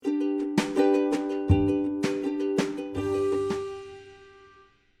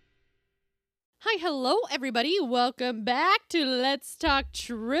Hi, hello, everybody. Welcome back to Let's Talk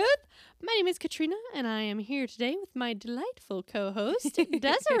Truth. My name is Katrina, and I am here today with my delightful co-host,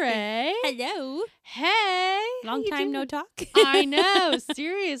 Desiree. Hello. Hey. Long time no talk. I know.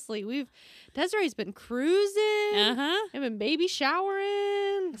 Seriously. Desiree's been cruising. Uh-huh. I've been baby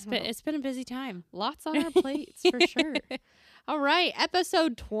showering. It's been a busy time. Lots on our plates, for sure. All right.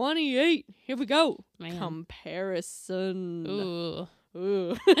 Episode 28. Here we go. Man. Comparison. Ooh.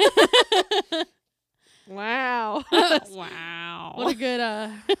 Ooh. Wow. Wow. What a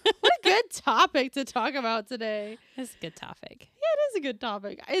good topic to talk about today. That's a good topic. Yeah, it is a good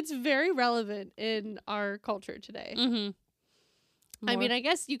topic. It's very relevant in our culture today. Mm-hmm. I mean, I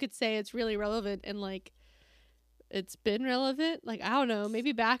guess you could say it's really relevant and it's been relevant. I don't know,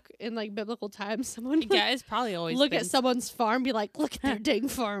 maybe back in biblical times, someone would it's probably always look been. at someone's farm, be like, look at their dang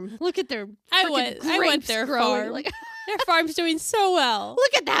farm. Look at their I frickin' went grapes their growing. farm. Their farm's doing so well.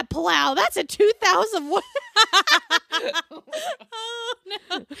 Look at that plow. That's a 2001. Oh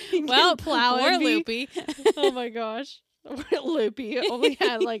no. Well, plow we're envy. loopy. Oh my gosh. We're loopy. Only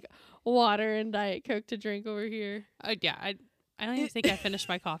had water and Diet Coke to drink over here. Oh yeah, I don't even think I finished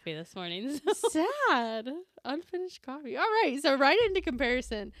my coffee this morning. Sad. Unfinished coffee. All right. So right into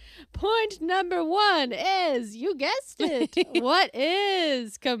comparison. Point number 1 is, you guessed it. What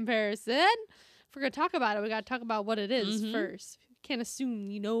is comparison? If we're going to talk about it, we got to talk about what it is first. Can't assume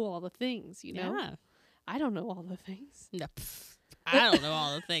you know all the things, you know? Yeah. I don't know all the things. No, I don't know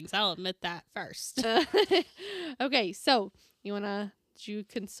all the things. I'll admit that first. Okay. So did you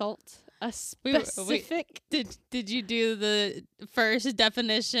consult a specific? Did you do the first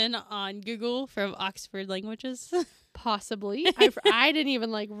definition on Google from Oxford Languages? Possibly. I didn't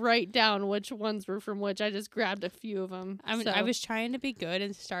even write down which ones were from which. I just grabbed a few of them. I was trying to be good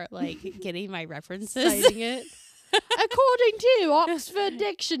and start getting my references. Citing it. According to Oxford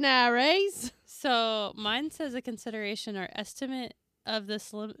dictionaries. So mine says a consideration or estimate of the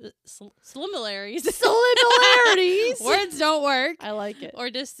similarities. Similarities. Words don't work. I like it. Or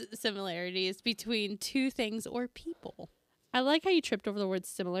just similarities between two things or people. I like how you tripped over the word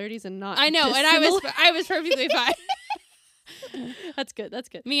similarities and not. I know, and I was perfectly fine. That's good. That's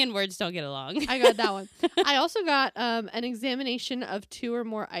good. Me and words don't get along. I got that one. I also got an examination of 2 or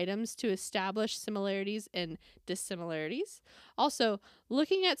more items to establish similarities and dissimilarities. Also,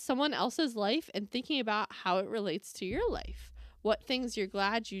 looking at someone else's life and thinking about how it relates to your life. What things you're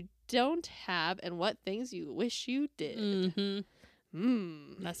glad you don't have and what things you wish you did.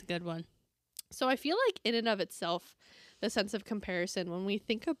 Mm-hmm. That's a good one. So I feel like in and of itself, the sense of comparison, when we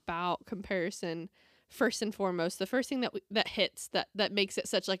think about comparison, first and foremost, the first thing that hits that makes it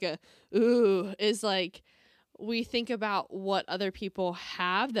such a ooh is we think about what other people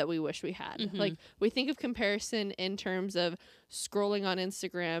have that we wish we had. Mm-hmm. We think of comparison in terms of scrolling on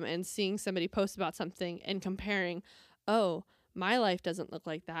Instagram and seeing somebody post about something and comparing, oh, my life doesn't look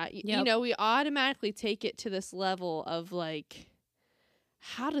like that. Yep. You know, we automatically take it to this level of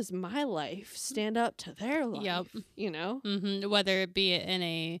how does my life stand up to their life? Yep. You know? Mm-hmm. Whether it be in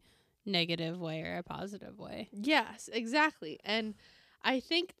a negative way or a positive way. Yes, exactly. And I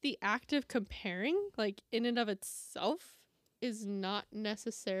think the act of comparing, in and of itself, is not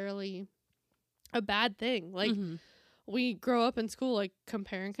necessarily a bad thing. Mm-hmm. We grow up in school,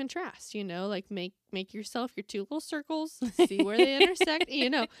 compare and contrast, you know, make yourself your 2 little circles, see where they intersect, you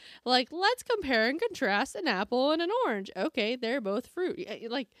know, let's compare and contrast an apple and an orange. Okay, they're both fruit.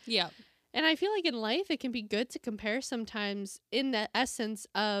 Yeah. And I feel in life, it can be good to compare sometimes in the essence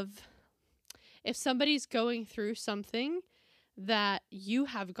of if somebody's going through something that you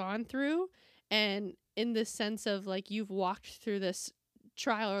have gone through, and in the sense of you've walked through this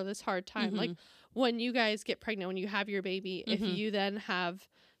trial or this hard time, Mm-hmm. When you guys get pregnant, when you have your baby, if you then have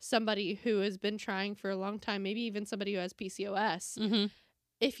somebody who has been trying for a long time, maybe even somebody who has PCOS, Mm-hmm.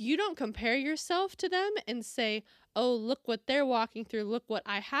 if you don't compare yourself to them and say, oh, look what they're walking through, look what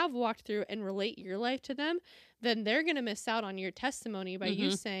I have walked through, and relate your life to them, then they're going to miss out on your testimony by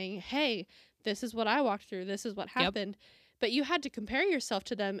you saying, hey, this is what I walked through, this is what happened. But you had to compare yourself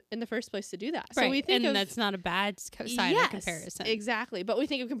to them in the first place to do that. Right. So we think that's not a bad side of comparison. Exactly. But we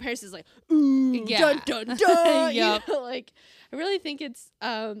think of comparisons ooh, Yeah. dun, dun, dun. Yep. You know, I really think it's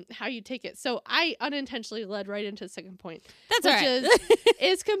how you take it. So I unintentionally led right into the second point. That's which all right.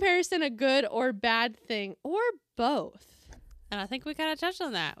 is comparison a good or bad thing, or both? And I think we kind of touched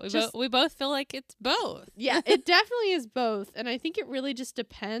on that. We both feel like it's both. Yeah, it definitely is both. And I think it really just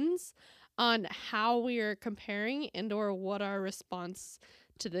depends on how we are comparing and or what our response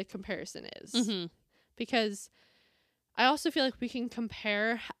to the comparison is. Mm-hmm. Because I also feel we can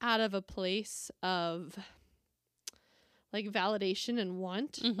compare out of a place of like validation and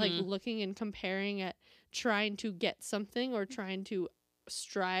want, like looking and comparing at trying to get something or trying to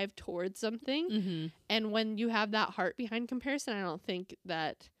strive towards something. And when you have that heart behind comparison, I don't think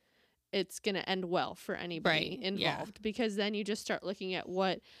that it's going to end well for anybody involved, because then you just start looking at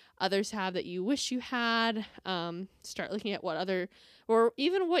what others have that you wish you had, start looking at what other, or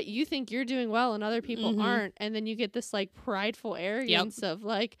even what you think you're doing well and other people aren't. And then you get this like prideful arrogance of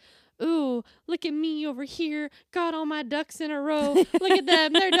like, ooh, look at me over here, got all my ducks in a row. Look at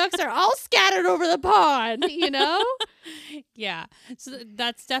them. Their ducks are all scattered over the pond, you know? Yeah. So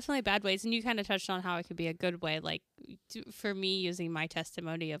that's definitely bad ways. And you kind of touched on how it could be a good way. Like for me, using my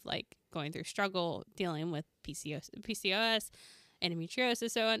testimony of like going through struggle, dealing with PCOS,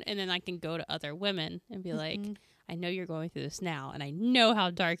 endometriosis, so on. And then I can go to other women and be like, I know you're going through this now and I know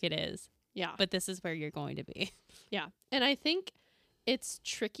how dark it is. Yeah. But this is where you're going to be. Yeah. And I think it's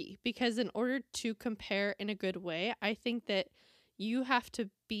tricky because in order to compare in a good way, I think that you have to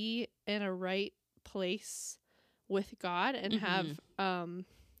be in a right place with God and have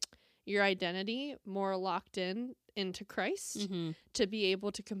your identity more locked into Christ to be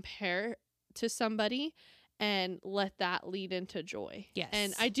able to compare to somebody and let that lead into joy. Yes.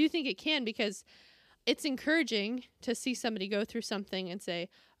 And I do think it can, because it's encouraging to see somebody go through something and say,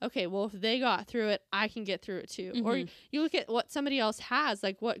 okay, well, if they got through it, I can get through it too. Or you look at what somebody else has,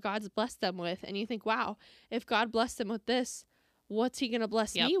 like what God's blessed them with, and you think, wow, if God blessed them with this, what's he going to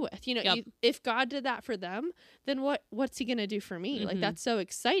bless me with? You know, if God did that for them, then what's he going to do for me? Like, that's so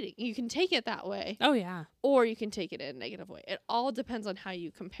exciting. You can take it that way. Oh, yeah. Or you can take it in a negative way. It all depends on how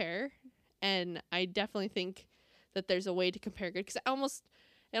you compare. And I definitely think that there's a way to compare good, because it almost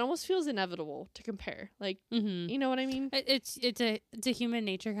feels inevitable to compare. Like, you know what I mean? It's a human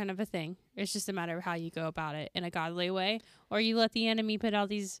nature kind of a thing. It's just a matter of how you go about it in a godly way, or you let the enemy put all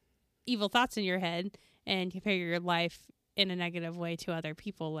these evil thoughts in your head and compare your life in a negative way to other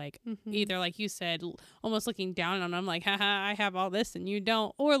people. Like either, like you said, almost looking down on them, like, haha, I have all this and you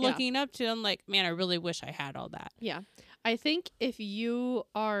don't, or looking up to them like, man, I really wish I had all that. Yeah. I think if you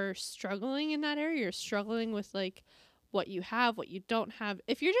are struggling in that area, you're struggling with like what you have, what you don't have.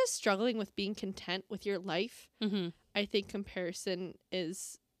 If you're just struggling with being content with your life, I think comparison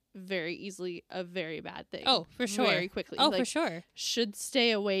is very easily a very bad thing. Oh, for sure. Very quickly. Oh, like, for sure. Should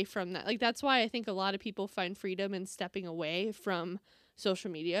stay away from that. Like, that's why I think a lot of people find freedom in stepping away from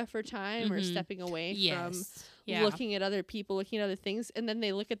social media for time or stepping away from looking at other people, looking at other things. And then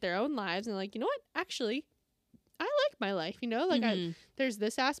they look at their own lives and like, you know what? Actually, I like my life, you know? Like, there's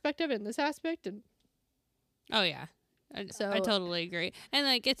this aspect of it and this aspect. And oh, yeah. I totally agree. And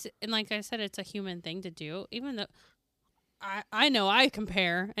like like I said, it's a human thing to do, even though I know I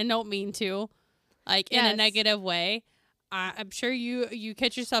compare and don't mean to, like in a negative way. I'm sure you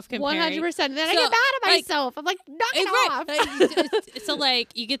catch yourself comparing 100%. Then I get mad at myself. I'm like, knock it off. So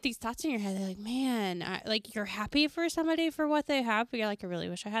like you get these thoughts in your head. They're like, man, like you're happy for somebody for what they have, but you're like, I really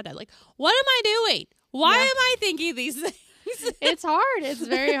wish I had that. Like, what am I doing? Why am I thinking these things? It's hard. It's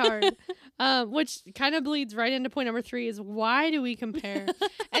very hard. Which kind of bleeds right into point number 3 is, why do we compare?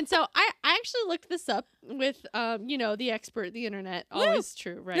 And so I actually looked this up with, the expert, the internet. Always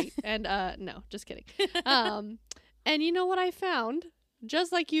true, right? And no, just kidding. And you know what I found?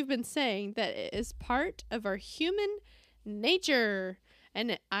 Just like you've been saying, that it is part of our human nature.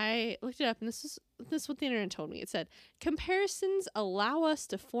 And I looked it up, and this is what the internet told me. It said, comparisons allow us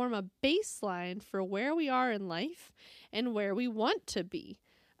to form a baseline for where we are in life and where we want to be.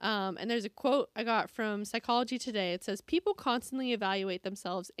 And there's a quote I got from Psychology Today. It says, people constantly evaluate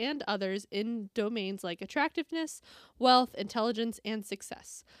themselves and others in domains like attractiveness, wealth, intelligence, and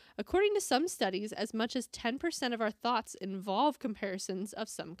success. According to some studies, as much as 10% of our thoughts involve comparisons of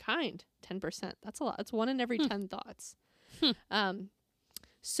some kind. 10%. That's a lot. That's 1 in every 10 thoughts.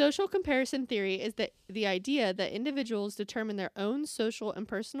 Social comparison theory is the idea that individuals determine their own social and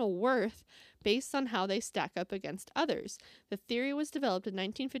personal worth based on how they stack up against others. The theory was developed in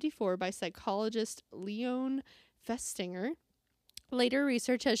 1954 by psychologist Leon Festinger. Later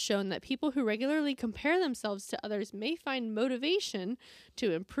research has shown that people who regularly compare themselves to others may find motivation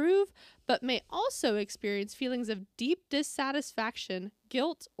to improve, but may also experience feelings of deep dissatisfaction,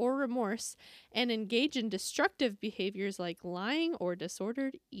 guilt, or remorse, and engage in destructive behaviors like lying or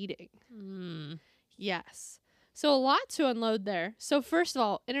disordered eating. Yes. So a lot to unload there. So first of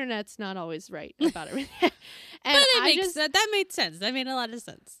all, internet's not always right about everything. And but that made sense. That made a lot of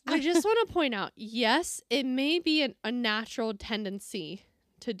sense. I just want to point out, yes, it may be a natural tendency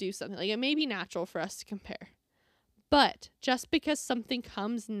to do something. Like, it may be natural for us to compare. But just because something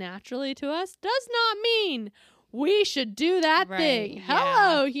comes naturally to us does not mean we should do that Right, thing. yeah.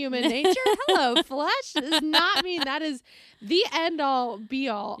 Hello, human nature. Hello, flesh. Does not mean that is the end all be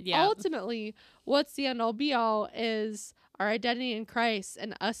all. Yep. Ultimately, what's the end all be all is our identity in Christ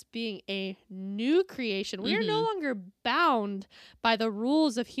and us being a new creation. We are no longer bound by the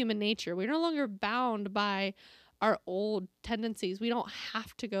rules of human nature. We're no longer bound by our old tendencies. We don't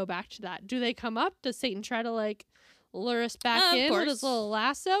have to go back to that. Do they come up? Does Satan try to like lure us back in with his little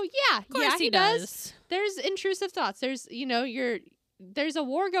lasso? Yeah, Of course he does. There's intrusive thoughts. There's, there's a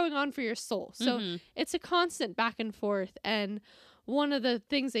war going on for your soul. So it's a constant back and forth. And one of the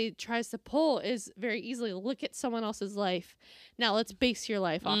things they tries to pull is very easily look at someone else's life. Now let's base your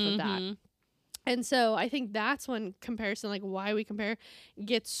life off of that. And so I think that's when comparison, like why we compare,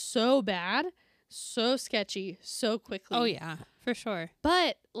 gets so bad, so sketchy, so quickly. Oh yeah, for sure.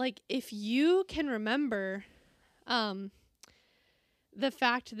 But like if you can remember the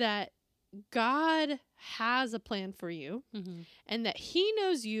fact that God has a plan for you and that he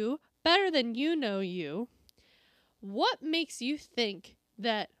knows you better than you know you, what makes you think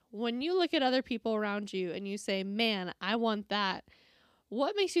that when you look at other people around you and you say, man, I want that,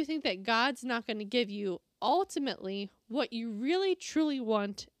 what makes you think that God's not going to give you ultimately what you really truly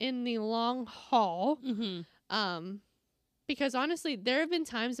want in the long haul? Because honestly, there have been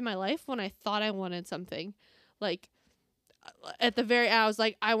times in my life when I thought I wanted something. Like at the very end, I was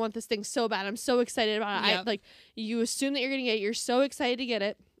like, I want this thing so bad. I'm so excited about it. Yep. You assume that you're going to get it. You're so excited to get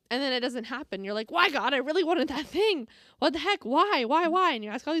it. And then it doesn't happen. You're like, why, God? I really wanted that thing. What the heck? Why? And you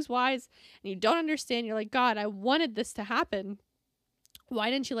ask all these whys and you don't understand. You're like, God, I wanted this to happen. Why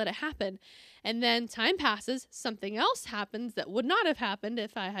didn't you let it happen? And then time passes. Something else happens that would not have happened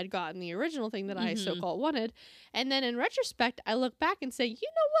if I had gotten the original thing that I so-called wanted. And then in retrospect, I look back and say, you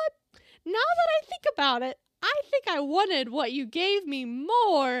know what? Now that I think about it, I think I wanted what you gave me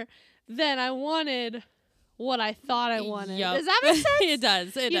more than I wanted what I thought I wanted. Yep. Does that make sense? It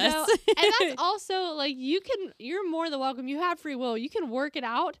does. It does. Know? And that's also like you're more than welcome. You have free will. You can work it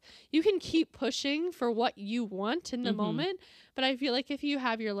out. You can keep pushing for what you want in the moment. But I feel like if you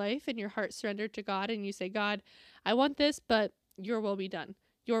have your life and your heart surrendered to God and you say, God, I want this, but your will be done.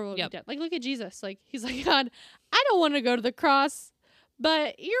 Your will be done. Like, look at Jesus. Like, he's like, God, I don't want to go to the cross,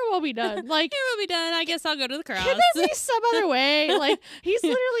 but your will be done. Like, your will be done. I guess I'll go to the cross. Can there be some other way? Like, he's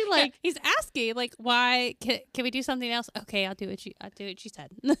literally like, he's asking, like, why can we do something else? Okay, I'll do what you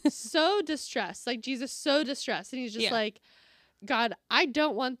said. So distressed, like Jesus, so distressed, and he's just like, God, I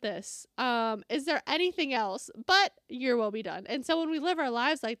don't want this. Is there anything else? But your will be done. And so when we live our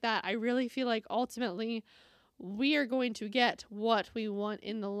lives like that, I really feel like ultimately we are going to get what we want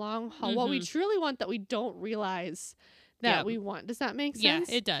in the long haul, what we truly want that we don't realize that we want. Does that make sense?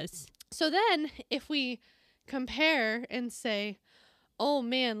 Yeah, it does. So then if we compare and say, oh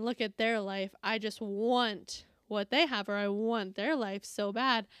man, look at their life. I just want what they have, or I want their life so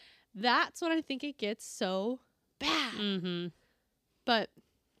bad. That's when I think it gets so bad. But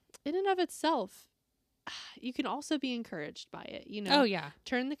in and of itself, you can also be encouraged by it, you know? Oh, yeah.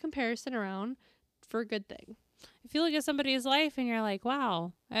 Turn the comparison around for a good thing. If you look at somebody's life and you're like,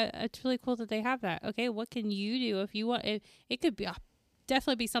 wow, it's really cool that they have that. Okay, what can you do if you want? It could be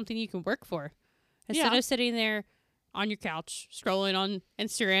definitely be something you can work for. Instead of sitting there on your couch scrolling on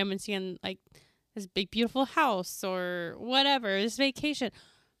Instagram and seeing like this big, beautiful house or whatever, this vacation.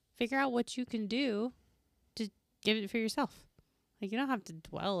 Figure out what you can do to give it for yourself. Like, you don't have to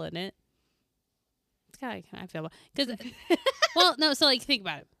dwell in it. It's kind of, I feel, because, well, no, so like, think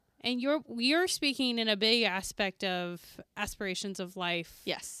about it. And you're speaking in a big aspect of aspirations of life.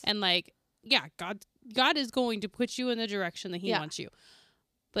 Yes. And like, yeah, God is going to put you in the direction that he wants you.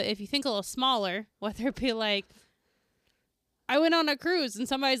 But if you think a little smaller, whether it be like, I went on a cruise and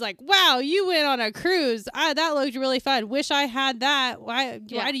somebody's like, wow, you went on a cruise. That looked really fun. Wish I had that. Why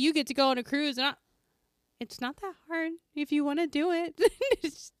do you get to go on a cruise? And it's not that hard if you want to do it.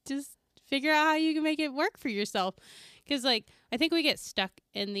 Just figure out how you can make it work for yourself. Because, like, I think we get stuck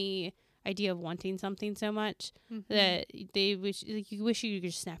in the idea of wanting something so much that you wish you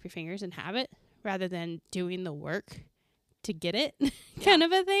could just snap your fingers and have it rather than doing the work to get it kind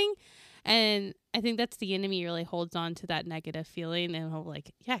of a thing. And I think that's the enemy really holds on to that negative feeling and he'll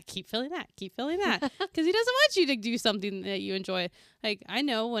like, keep feeling that. Because he doesn't want you to do something that you enjoy. Like, I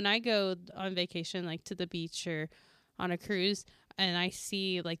know when I go on vacation, like to the beach or on a cruise, and I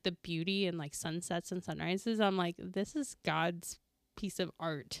see like the beauty and like sunsets and sunrises, I'm like, this is God's piece of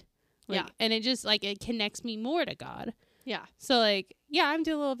art. Like, and it just like, it connects me more to God. Yeah. So like, I'm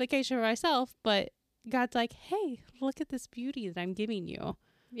doing a little vacation for myself, but God's like, hey, look at this beauty that I'm giving you.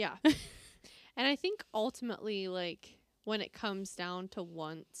 Yeah. And I think ultimately, like, when it comes down to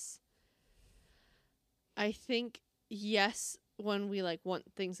wants, I think, yes, when we like want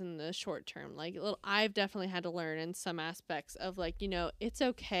things in the short term, like I've definitely had to learn in some aspects of like, it's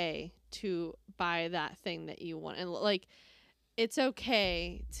okay to buy that thing that you want. And like, it's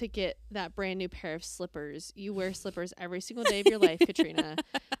okay to get that brand new pair of slippers. You wear slippers every single day of your life, Katrina.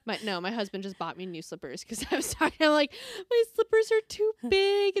 My husband just bought me new slippers because I was talking like my slippers are too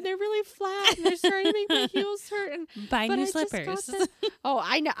big and they're really flat and they're starting to make my heels hurt. And Buy new slippers. Oh,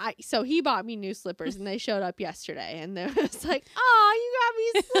 I know. So he bought me new slippers and they showed up yesterday and it was like, oh,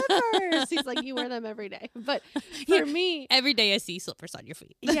 you got me slippers. He's like, you wear them every day. But for me, every day I see slippers on your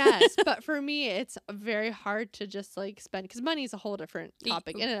feet. Yes, but for me, it's very hard to just like spend because money is a whole different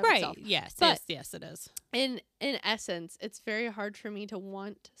topic in and of itself. Yes, but yes, it is. In essence, it's very hard for me to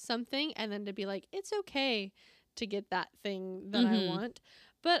want something and then to be like, it's okay to get that thing that I want.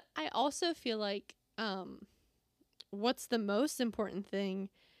 But I also feel like what's the most important thing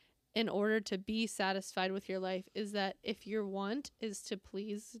in order to be satisfied with your life is that if your want is to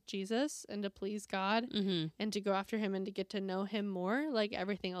please Jesus and to please God and to go after him and to get to know him more, like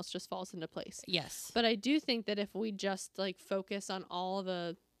everything else just falls into place. Yes. But I do think that if we just like focus on all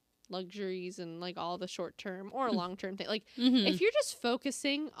the luxuries and like all the short term or long term thing, like if you're just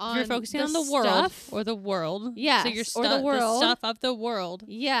focusing on the world or the world, yes, so you're or the world, the stuff of the world,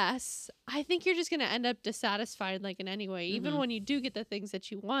 yes, I think you're just going to end up dissatisfied like in any way. Even when you do get the things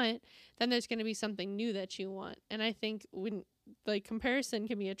that you want, then there's going to be something new that you want. And I think when like comparison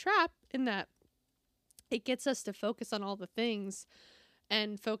can be a trap in that it gets us to focus on all the things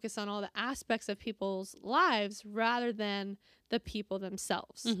and focus on all the aspects of people's lives rather than the people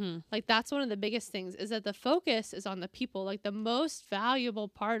themselves. Like that's one of the biggest things is that the focus is on the people. Like the most valuable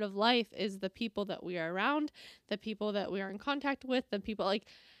part of life is the people that we are around, the people that we are in contact with, the people like,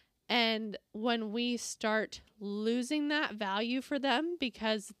 and when we start losing that value for them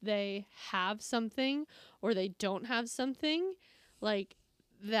because they have something or they don't have something, like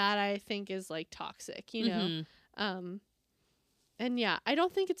that I think is like toxic, you know? And yeah, I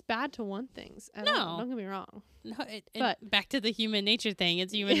don't think it's bad to want things. Don't get me wrong. No, but back to the human nature thing.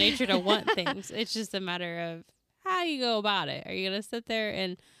 It's human nature to want things. It's just a matter of how you go about it. Are you going to sit there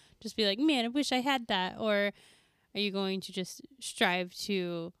and just be like, man, I wish I had that? Or are you going to just strive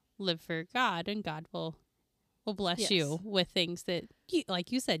to live for God and God will bless you with things that,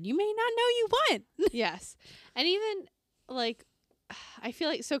 like you said, you may not know you want? Yes. And even like, I feel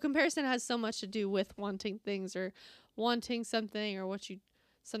like, so comparison has so much to do with wanting things or wanting something or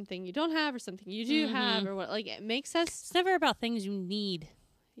something you don't have or something you do have or what, like it makes us. It's never about things you need.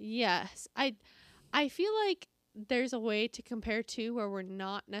 Yes. I feel like there's a way to compare too where we're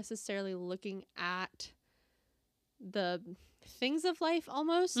not necessarily looking at the things of life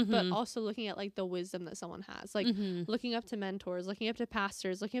almost, but also looking at like the wisdom that someone has, like looking up to mentors, looking up to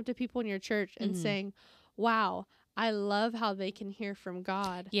pastors, looking up to people in your church and saying, wow, I love how they can hear from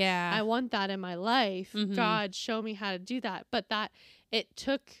God. Yeah. I want that in my life. God, show me how to do that. But that it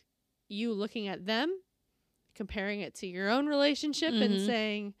took you looking at them, comparing it to your own relationship and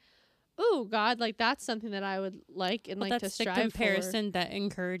saying, oh, God, like that's something that I would like and like to strive for. That's the comparison that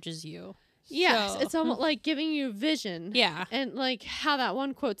encourages you. Yes, it's almost like giving you vision. Yeah. And like how that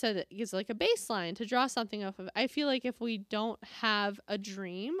one quote said it is like a baseline to draw something off of. I feel like if we don't have a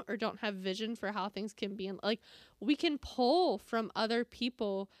dream or don't have vision for how things can be, like we can pull from other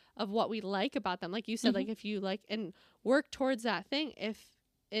people of what we like about them. Like you said, like if you like and work towards that thing, if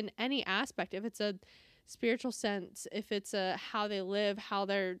in any aspect, if it's a spiritual sense, if it's a how they live, how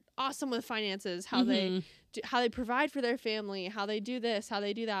they're awesome with finances, how they how they provide for their family, how they do this, how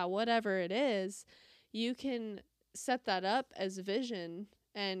they do that, whatever it is, you can set that up as vision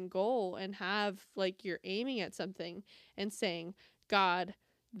and goal and have like you're aiming at something and saying, God,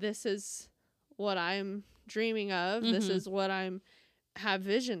 this is what I'm dreaming of. This is what I'm have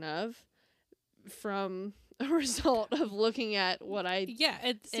vision of from a result of looking at what I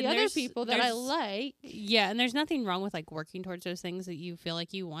see other people that I like. Yeah, and there's nothing wrong with like working towards those things that you feel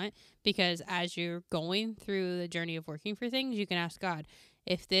like you want, because as you're going through the journey of working for things, you can ask God,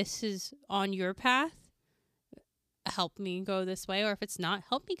 if this is on your path, help me go this way, or if it's not,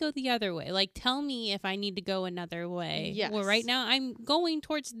 help me go the other way. Like tell me if I need to go another way. Yes. Well, right now I'm going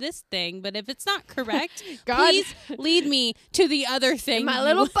towards this thing, but if it's not correct, God, please lead me to the other thing. In my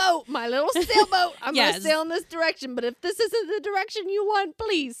little boat, my little sailboat. I'm gonna sail in this direction, but if this isn't the direction you want,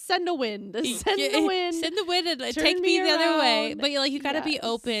 please send a wind. Send the wind. Send the wind and take me the other way. But like you gotta be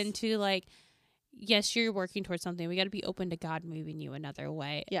open to like, yes, you're working towards something. We gotta be open to God moving you another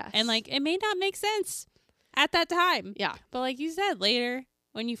way. Yes. And like it may not make sense at that time. Yeah. But like you said, later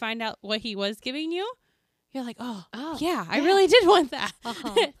when you find out what he was giving you, you're like, oh, Oh, yeah, I yeah. really did want that.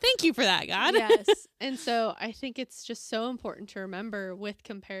 Uh-huh. Thank you for that, God. Yes. And so I think it's just so important to remember with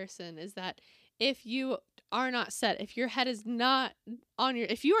comparison is that if you are not set, if your head is not on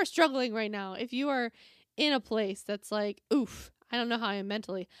if you are struggling right now, if you are in a place that's like, oof, I don't know how I am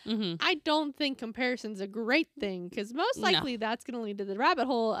mentally, Mm-hmm. I don't think comparison's a great thing because most No. likely that's going to lead to the rabbit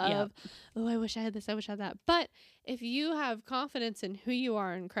hole of, Yep. oh, I wish I had this, I wish I had that. But if you have confidence in who you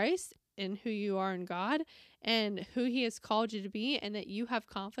are in Christ and who you are in God and who He has called you to be, and that you have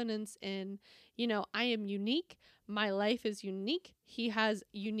confidence in, I am unique, my life is unique, He has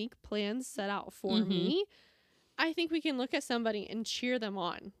unique plans set out for Mhm. me, I think we can look at somebody and cheer them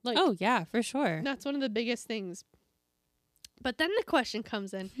on. Like, Oh, yeah, for sure. that's one of the biggest things. But then the question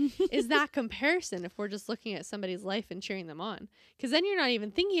comes in, is that comparison if we're just looking at somebody's life and cheering them on? Because then you're not even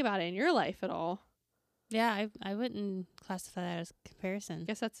thinking about it in your life at all. Yeah, I wouldn't classify that as comparison. I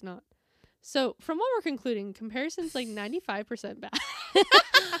guess that's not. So from what we're concluding, comparison's like 95% bad.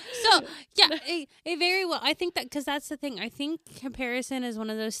 So, yeah, it very well. I think that because that's the thing. I think comparison is one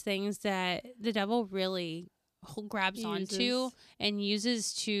of those things that the devil really grabs onto Uses. and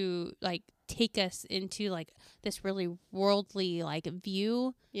uses to like take us into like this really worldly like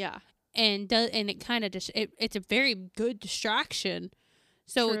view, Yeah. and it kind of it's a very good distraction.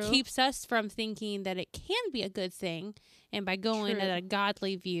 So it True. keeps us from thinking that it can be a good thing, and by going True. at a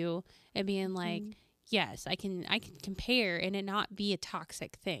godly view and being like, Mhm. yes, I can compare and it not be a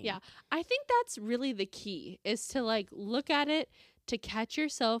toxic thing. Yeah. I think that's really the key is to like look at it to catch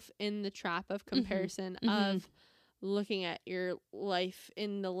yourself in the trap of comparison Mhm. of looking at your life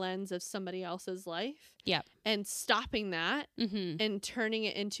in the lens of somebody else's life. Yep. And stopping that Mm-hmm. and turning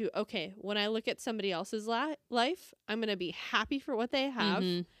it into, okay, when I look at somebody else's life, I'm going to be happy for what they have.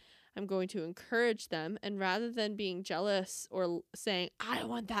 Mhm. I'm going to encourage them. And rather than being jealous or saying, I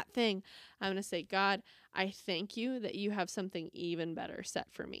want that thing, I'm going to say, God, I thank you that you have something even better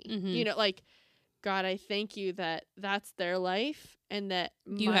set for me. Mhm. Like, God, I thank you that that's their life and that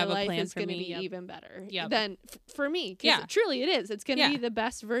You my have a life plan is for going to me, be yep. even better Yep. than for me. 'Cause Yeah. truly it is. It's going to Yeah. be the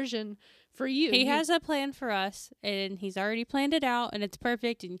best version for you. He has a plan for us, and he's already planned it out, and it's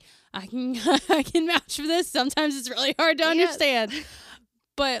perfect. And I can I can vouch for this. Sometimes it's really hard to Yes. understand,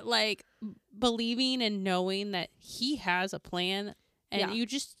 but like believing and knowing that he has a plan, and Yeah. you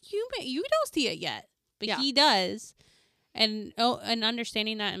don't see it yet, but Yeah. he does. And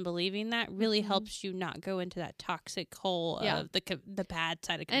understanding that and believing that really Mhm. helps you not go into that toxic hole Yeah. of the bad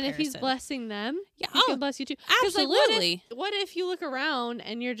side of And comparison. if he's blessing them, yeah, he can bless you too. 'Cause, like, absolutely. what if you look around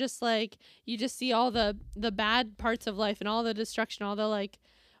and you're just like, you just see all the bad parts of life and all the destruction, all the like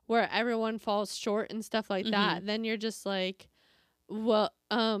where everyone falls short and stuff like that. Then you're just like, well,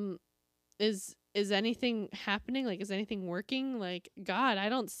 is anything happening? Like, is anything working? Like, God, I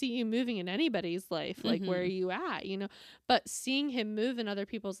don't see you moving in anybody's life. Like, where are you at? But seeing him move in other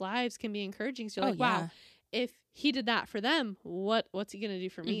people's lives can be encouraging. So you're like, wow, if he did that for them, what's he gonna do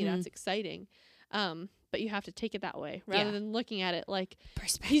for me? That's exciting. But you have to take it that way rather than looking at it like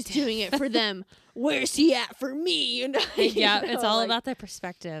he's doing it for them. Where's he at for me? Yeah, it's all about the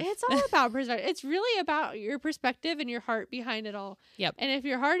perspective. It's all about perspective. It's really about your perspective and your heart behind it all. Yep. And if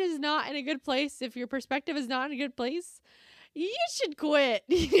your heart is not in a good place, if your perspective is not in a good place, you should quit.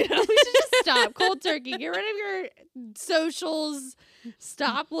 We should just stop cold turkey. Get rid of your socials.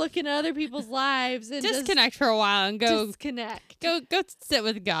 Stop looking at other people's lives and disconnect for a while and go disconnect. Go sit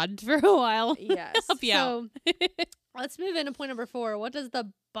with God for a while. Yes. Help you out. Let's move into point number 4. What does the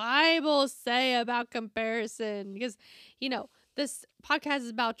Bible say about comparison? Because, this podcast is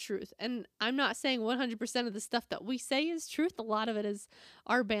about truth. And I'm not saying 100% of the stuff that we say is truth. A lot of it is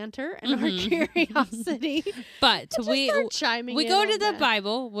our banter and our curiosity. But we go to the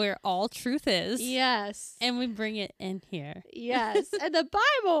Bible where all truth is. Yes. And we bring it in here. Yes. And the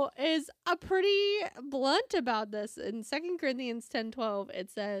Bible is pretty blunt about this. In 2 Corinthians 10:12, it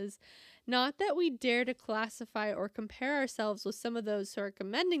says, not that we dare to classify or compare ourselves with some of those who are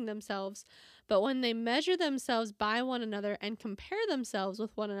commending themselves, but when they measure themselves by one another and compare themselves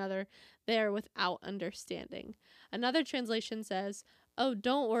with one another, they are without understanding. Another translation says, oh,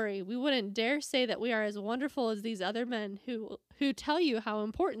 don't worry, we wouldn't dare say that we are as wonderful as these other men who tell you how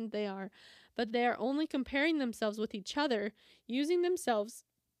important they are, but they are only comparing themselves with each other, using themselves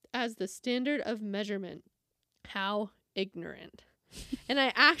as the standard of measurement. How ignorant. And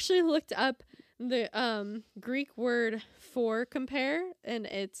I actually looked up the Greek word for compare, and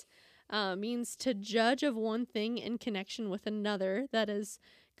it means to judge of one thing in connection with another that is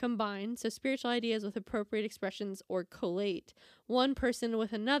combined. So spiritual ideas with appropriate expressions or collate. One person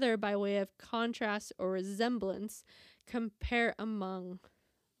with another by way of contrast or resemblance. Compare among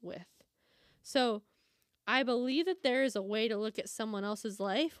with. So I believe that there is a way to look at someone else's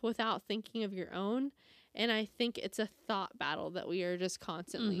life without thinking of your own. And I think it's a thought battle that we are just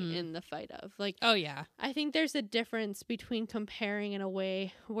constantly in the fight of. Like, Oh, yeah. I think there's a difference between comparing in a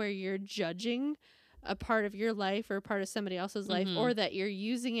way where you're judging a part of your life or a part of somebody else's life, or that you're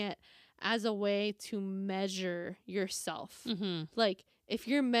using it as a way to measure yourself. Like, if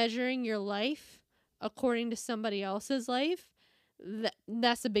you're measuring your life according to somebody else's life,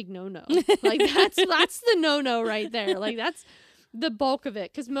 that's a big no-no. Like, that's the no-no right there. Like, that's the bulk of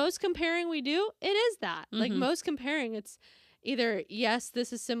it, because most comparing we do, it is that. Like, most comparing, it's either yes,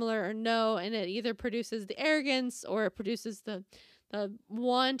 this is similar, or no, and it either produces the arrogance or it produces the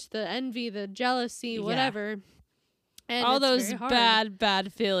want, the envy, the jealousy, whatever. And all it's those very hard.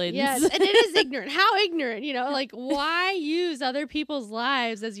 bad feelings. Yes, and it is ignorant. How ignorant, like, why use other people's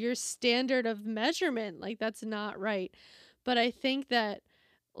lives as your standard of measurement? Like, that's not right. But I think that,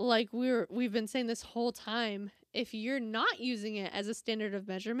 like, we've been saying this whole time, if you're not using it as a standard of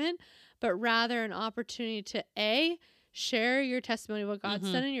measurement, but rather an opportunity to A, share your testimony of what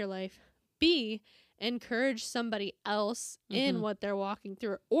God's done in your life, B, encourage somebody else in what they're walking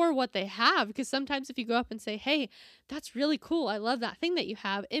through or what they have. Because sometimes if you go up and say, hey, that's really cool, I love that thing that you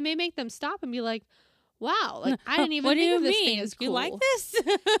have, it may make them stop and be like, wow, like, I didn't even think of this thing as cool. You like this?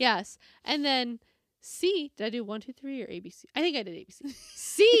 Yes. And then C, did I do 1, 2, 3 or ABC? I think I did ABC.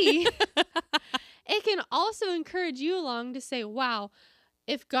 C, it can also encourage you along to say, wow,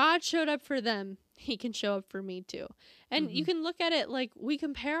 if God showed up for them, he can show up for me too. And you can look at it like we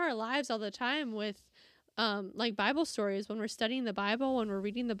compare our lives all the time with like Bible stories. When we're studying the Bible, when we're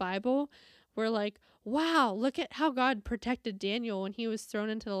reading the Bible, we're like, wow, look at how God protected Daniel when he was thrown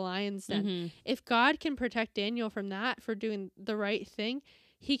into the lion's den. If God can protect Daniel from that for doing the right thing,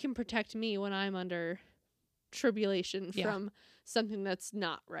 he can protect me when I'm under tribulation from something that's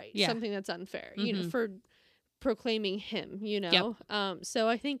not right, something that's unfair, for proclaiming him, so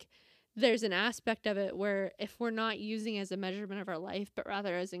I think there's an aspect of it where if we're not using as a measurement of our life, but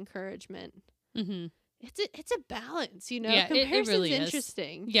rather as encouragement, it's a balance, Comparison's it really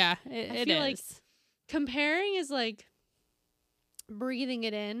interesting. Is. Yeah, I feel like comparing is like breathing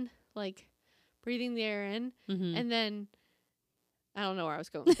it in, like breathing the air in, and then I don't know where I was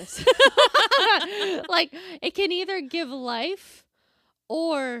going with this. Like, it can either give life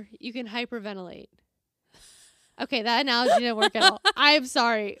or you can hyperventilate. Okay, that analogy didn't work at all. I'm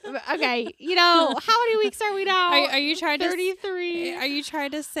sorry. Okay, how many weeks are we now? Are you trying 33? Are you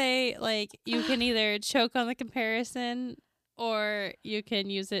trying to say, like, you can either choke on the comparison or you can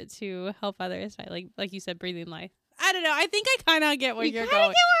use it to help others, right? Like you said, breathing life. I don't know. I think I kind of get where you're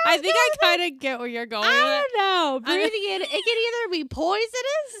going. I think I kind of get where you're going. I don't know. Breathing in, it can either be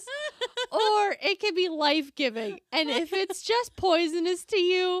poisonous or it can be life-giving. And if it's just poisonous to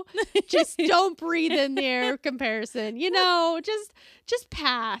you, just don't breathe in the air comparison. Just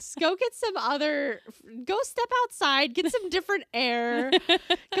pass. Go step outside, get some different air.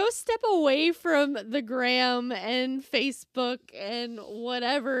 Go step away from the gram and Facebook and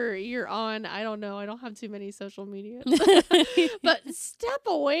whatever you're on. I don't know. I don't have too many social media. But step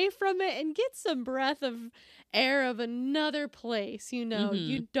away from it and get some breath of air of another place. You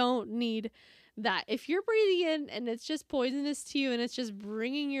don't need that. If you're breathing in and it's just poisonous to you and it's just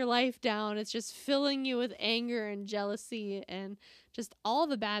bringing your life down, it's just filling you with anger and jealousy and just all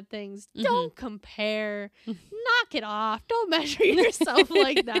the bad things, don't compare. Knock it off. Don't measure yourself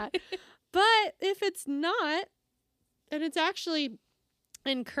like that. But if it's not, and it's actually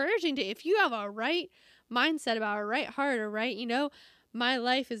encouraging to, if you have a right mindset about a right heart or right, my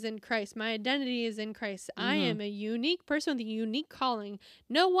life is in Christ. My identity is in Christ. I am a unique person with a unique calling.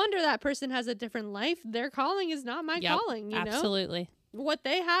 No wonder that person has a different life. Their calling is not my calling, Absolutely. What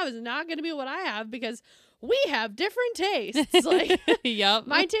they have is not going to be what I have because we have different tastes. Like,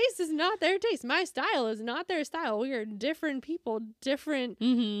 my taste is not their taste. My style is not their style. We are different people, different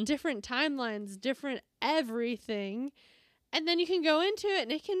timelines, different everything. And then you can go into it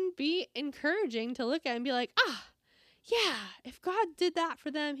and it can be encouraging to look at and be like, yeah, if God did that for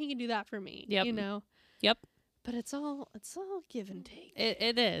them, he can do that for me. Yep. Yep. But it's all give and take.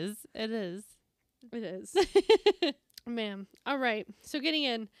 It is. It is. It is. Man. All right. So getting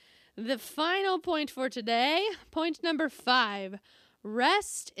in the final point for today, point number 5,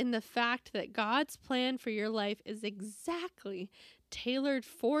 rest in the fact that God's plan for your life is exactly tailored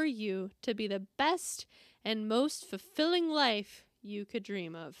for you to be the best and most fulfilling life you could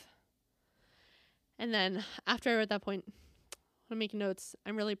dream of. And then after I wrote that point, I'm making notes.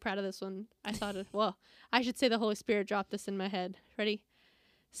 I'm really proud of this one. I thought I should say the Holy Spirit dropped this in my head. Ready?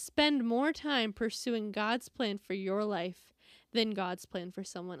 Spend more time pursuing God's plan for your life than God's plan for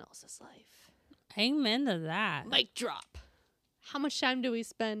someone else's life. Amen to that. Mic drop. How much time do we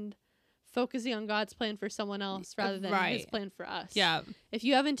spend focusing on God's plan for someone else rather than his plan for us? Yeah. If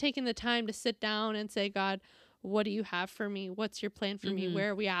you haven't taken the time to sit down and say, God, what do you have for me? What's your plan for me?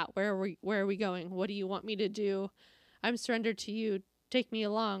 Where are we at? Where are we going? What do you want me to do? I'm surrendered to you. Take me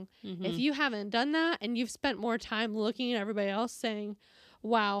along. If you haven't done that and you've spent more time looking at everybody else saying,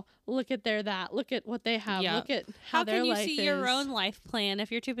 wow, look at that. Look at what they have. Yep. Look at how their life is. How can you see your own life plan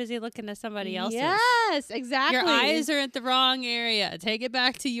if you're too busy looking at somebody else's? Yes, exactly. Your eyes are at the wrong area. Take it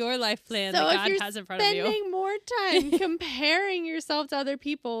back to your life plan that God has in front of you. Spending more time comparing yourself to other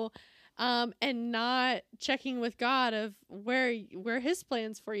people and not checking with God of where his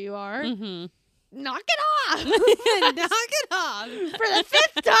plans for you are, knock it off. Knock it off. For the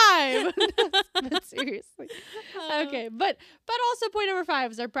 5th time. But seriously. Okay. But also point number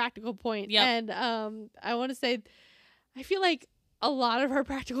 5 is our practical point. Yep. And I want to say, I feel like a lot of our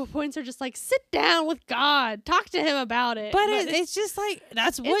practical points are just like, sit down with God, talk to him about it. But it's just like,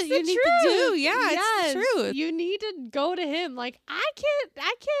 that's what you need to do. Yeah, it's the truth. You need to go to him. Like, I can't,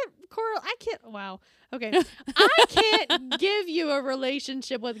 wow. Okay. I can't give you a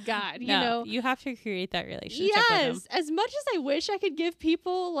relationship with God, you know? You have to create that relationship with him. Yes. As much as I wish I could give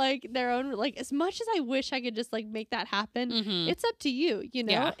people like their own, like as much as I wish I could just like make that happen, it's up to you, you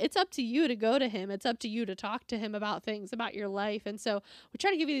know? Yeah. It's up to you to go to him. It's up to you to talk to him about things, about your life. And so we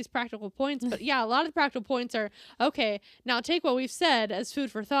try to give you these practical points, but yeah, a lot of the practical points are, okay, now take what we've said as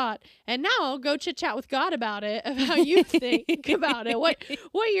food for thought and now go chit chat with God about it, of how you think about it, what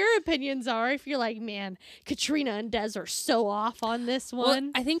your opinions are. If you're like, man, Katrina and Des are so off on this one.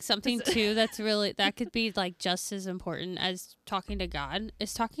 Well, I think something too that could be like just as important as talking to God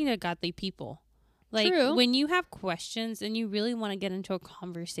is talking to godly people. Like True. When you have questions and you really want to get into a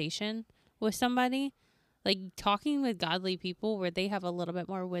conversation with somebody, like talking with godly people where they have a little bit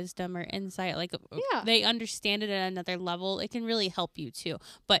more wisdom or insight, like they understand it at another level, it can really help you too.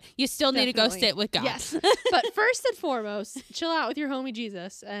 But you still need to go sit with God. Yes. But first and foremost, chill out with your homie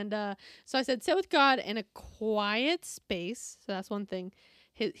Jesus. And so I said sit with God in a quiet space. So that's one thing.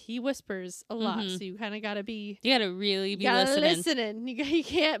 He whispers a lot, so you kind of gotta be. You gotta really be listening. You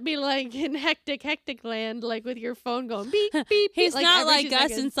can't be like in hectic land, like with your phone going beep beep. He's like not like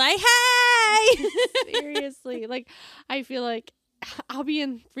us and say, "Hey." Seriously, like I feel like I'll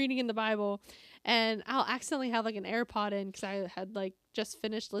be reading in the Bible, and I'll accidentally have like an AirPod in because I had like just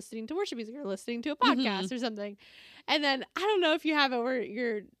finished listening to worship music or listening to a podcast or something, and then I don't know if you have it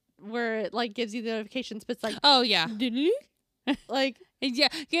where it like gives you the notifications, but it's like, oh yeah, like. Yeah,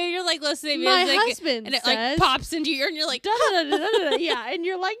 you're like listening to My music husband and it says, like pops into your ear and you're like, yeah, and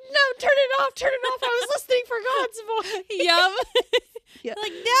you're like, no, turn it off. I was listening for God's voice. Yeah.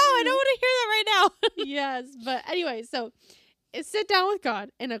 Like, no, I don't want to hear that right now. Yes, but anyway, so sit down with God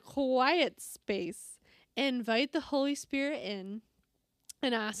in a quiet space, invite the Holy Spirit in,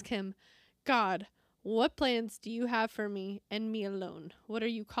 and ask him, God, what plans do you have for me and me alone? What are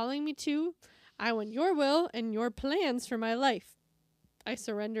you calling me to? I want your will and your plans for my life. I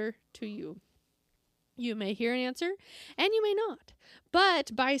surrender to you. You may hear an answer and you may not.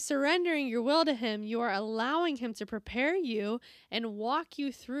 But by surrendering your will to him, you are allowing him to prepare you and walk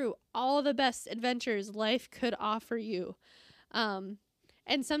you through all the best adventures life could offer you. And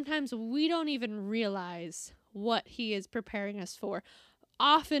sometimes we don't even realize what he is preparing us for.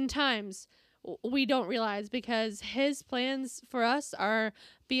 Oftentimes we don't realize because his plans for us are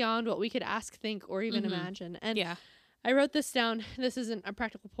beyond what we could ask, think, or even imagine. And I wrote this down. This isn't a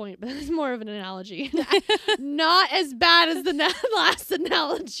practical point, but it's more of an analogy. Not as bad as the last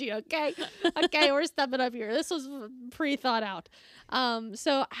analogy, okay? Okay, we're stepping up here. This was pre-thought out.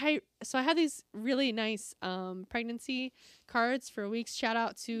 So I have these really nice pregnancy cards for weeks. Shout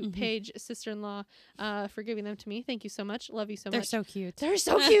out to Paige, sister-in-law, for giving them to me. Thank you so much. Love you so much. They're so cute. They're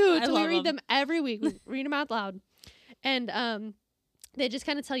so cute. We read them every week. We read them out loud. And they just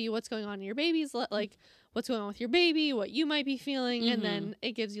kind of tell you what's going on in your baby's like what's going on with your baby, what you might be feeling, and then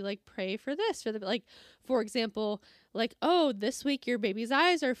it gives you like pray for this, for the like, for example, like, oh, this week your baby's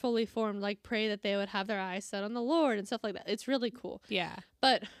eyes are fully formed, like pray that they would have their eyes set on the Lord and stuff like that. It's really cool. Yeah.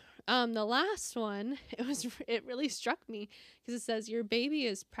 But the last one, it really struck me because it says your baby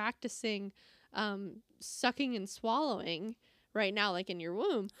is practicing sucking and swallowing right now, like in your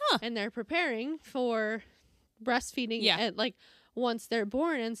womb, and they're preparing for breastfeeding and like once they're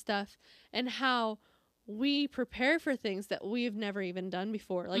born and stuff, and how we prepare for things that we've never even done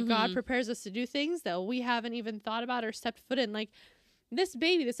before. Like God prepares us to do things that we haven't even thought about or stepped foot in. Like this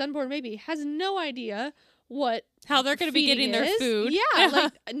baby, this unborn baby, has no idea how they're going to be getting their food. Yeah,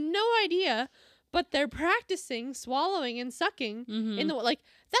 like no idea. but they're practicing swallowing and sucking Mm-hmm. in the like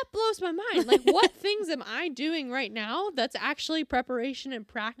that blows my mind. Like, what things am I doing right now that's actually preparation and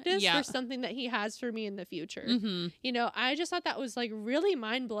practice Yeah. for something that he has for me in the future? Mm-hmm. You know, I just thought that was like really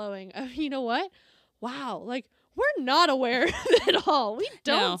mind blowing. You know what? Wow, like we're not aware of it all. We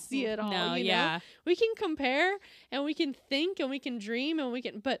don't see it all. No, you know? yeah. We can compare and we can think and we can dream and we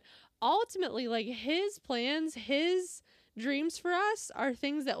can, but ultimately, like his plans, his dreams for us are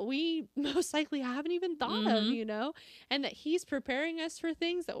things that we most likely haven't even thought of, Mhm. you know, and that he's preparing us for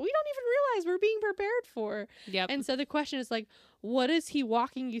things that we don't even realize we're being prepared for. Yep. And so the question is like, what is he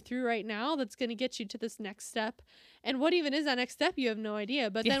walking you through right now that's going to get you to this next step? And what even is that next step? You have no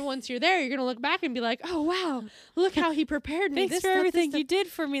idea. But Yeah. then once you're there, you're going to look back and be like, oh, wow, look how he prepared me. Thanks This for step, this everything step. you did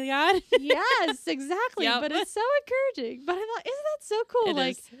for me, God. Yes, exactly. Yep. But it's so encouraging. But I thought, isn't that so cool?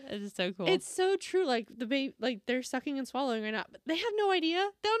 It is so cool. It's so true. Like the baby, like they're sucking and swallowing right now, but they have no idea.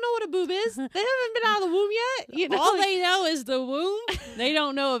 They don't know what a boob is. They haven't been out of the womb yet. You know, all like, they know is the womb. They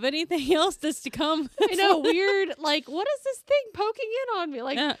don't know of anything else that's to come. you know, weird. Like, what is this thing poking in on me?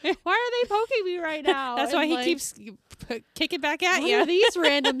 Like, why are they poking me right now? That's And, why he like, keeps kicking back at what you. are these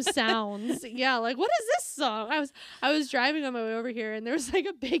random sounds? Yeah, like what is this song? I was driving on my way over here, and there was like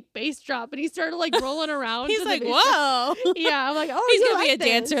a big bass drop, and he started like rolling around. He's to the like, bass drop. whoa. Yeah, I'm like, oh, He's you gonna be like a this.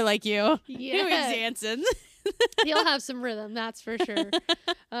 dancer like you. Yeah, He was dancing. he'll have some rhythm, that's for sure. You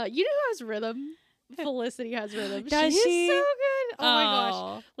know who has rhythm? Felicity has rhythm. Does She's she? so good. Oh my gosh.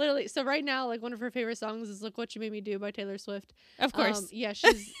 Oh, Literally. So right now, like one of her favorite songs is "Look What You Made Me Do" by Taylor Swift. of course. Yeah,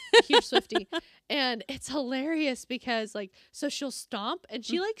 she's a huge Swiftie. And it's hilarious because like so she'll stomp and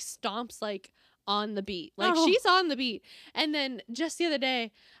she like stomps like on the beat. Like Oh. she's on the beat. And then just the other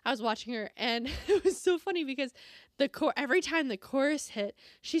day I was watching her and it was so funny because every time the chorus hit,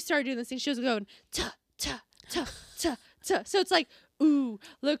 she started doing this thing. She was going ta ta ta ta ta. So it's like, ooh,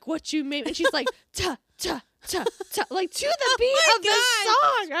 look what you made. And she's like ta ta ta ta, like to the beat of the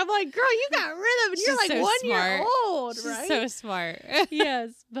song. I'm like, girl, you got rhythm and you're She's like so 1 smart. year old, She's right? so smart.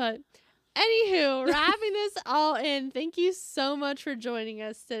 Yes, but anywho, wrapping this all in, thank you so much for joining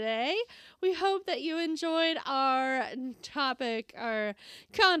us today. We hope that you enjoyed our topic, our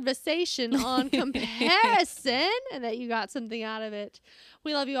conversation on comparison, and that you got something out of it.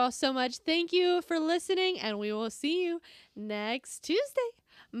 We love you all so much. Thank you for listening, and we will see you next Tuesday.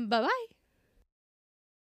 Bye-bye.